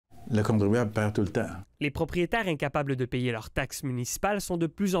Le contribuable perd tout le temps. Les propriétaires incapables de payer leurs taxes municipales sont de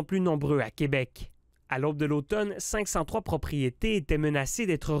plus en plus nombreux à Québec. À l'aube de l'automne, 503 propriétés étaient menacées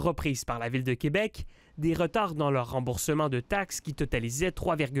d'être reprises par la Ville de Québec, des retards dans leur remboursement de taxes qui totalisaient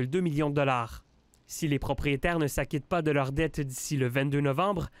 3,2 millions de dollars. Si les propriétaires ne s'acquittent pas de leurs dettes d'ici le 22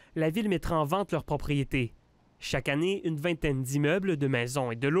 novembre, la Ville mettra en vente leurs propriétés. Chaque année, une vingtaine d'immeubles, de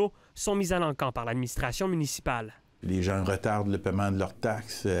maisons et de lots sont mis à l'encan par l'administration municipale. Les gens retardent le paiement de leurs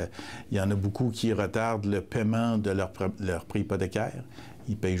taxes. Il y en a beaucoup qui retardent le paiement de leur prêt hypothécaire.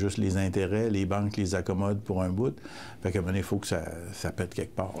 Ils payent juste les intérêts, les banques les accommodent pour un bout. Fait qu'à un moment donné, il faut que ça pète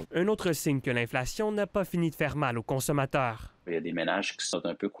quelque part. Un autre signe que l'inflation n'a pas fini de faire mal aux consommateurs. Il y a des ménages qui sont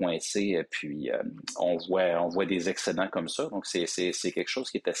un peu coincés, puis on voit des excédents comme ça. Donc, c'est quelque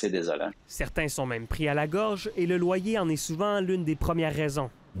chose qui est assez désolant. Certains sont même pris à la gorge et le loyer en est souvent l'une des premières raisons.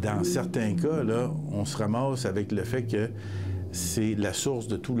 Dans certains cas, là, on se ramasse avec le fait que c'est la source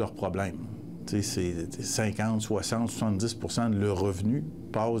de tous leurs problèmes. C'est 50, 60, 70 % de leurs revenus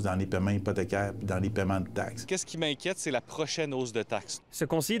passent dans les paiements hypothécaires, dans les paiements de taxes. Qu'est-ce qui m'inquiète, c'est la prochaine hausse de taxes. Ce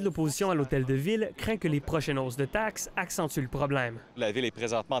conseiller de l'opposition à l'hôtel de ville craint que les prochaines hausses de taxes accentuent le problème. La Ville est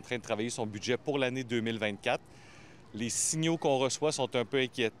présentement en train de travailler son budget pour l'année 2024. Les signaux qu'on reçoit sont un peu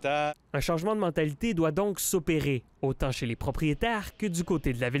inquiétants. Un changement de mentalité doit donc s'opérer, autant chez les propriétaires que du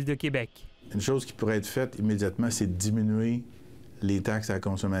côté de la Ville de Québec. Une chose qui pourrait être faite immédiatement, c'est de diminuer les taxes à la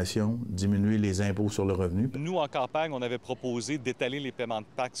consommation, diminuer les impôts sur le revenu. Nous, en campagne, on avait proposé d'étaler les paiements de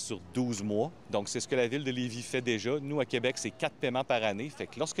taxes sur 12 mois. Donc, c'est ce que la Ville de Lévis fait déjà. Nous, à Québec, c'est 4 paiements par année. Fait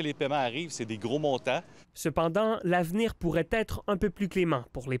que lorsque les paiements arrivent, c'est des gros montants. Cependant, l'avenir pourrait être un peu plus clément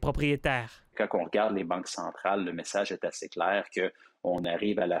pour les propriétaires. Quand on regarde les banques centrales, le message est assez clair qu'on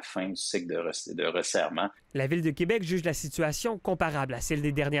arrive à la fin du cycle de resserrement. La Ville de Québec juge la situation comparable à celle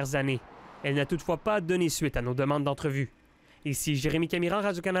des dernières années. Elle n'a toutefois pas donné suite à nos demandes d'entrevue. Ici Jérémy Camiran,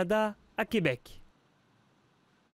 Radio-Canada, à Québec.